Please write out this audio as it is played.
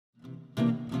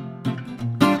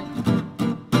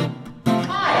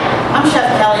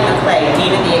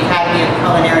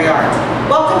Culinary Arts.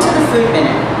 Welcome to the Food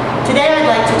Minute. Today I'd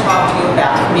like to talk to you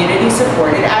about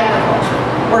Community-Supported Agriculture,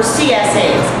 or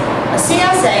CSAs. A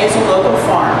CSA is a local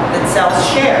farm that sells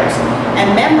shares,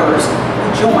 and members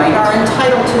who join are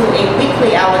entitled to a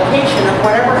weekly allocation of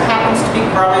whatever happens to be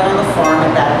growing on the farm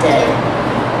at that day.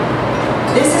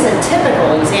 This is a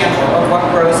typical example of what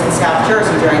grows in South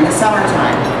Jersey during the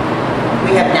summertime.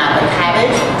 We have Napa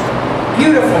cabbage,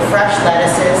 beautiful fresh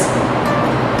lettuces,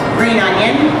 green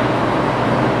onion,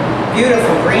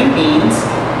 beautiful green beans,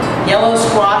 yellow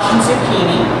squash and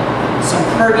zucchini, some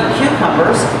herby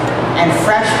cucumbers, and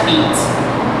fresh beets.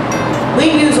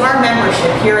 We use our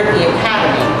membership here at the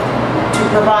Academy to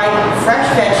provide fresh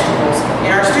vegetables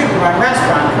in our student-run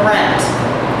restaurant, Correct.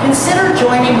 Consider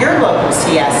joining your local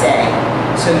CSA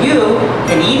so you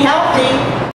can eat healthy.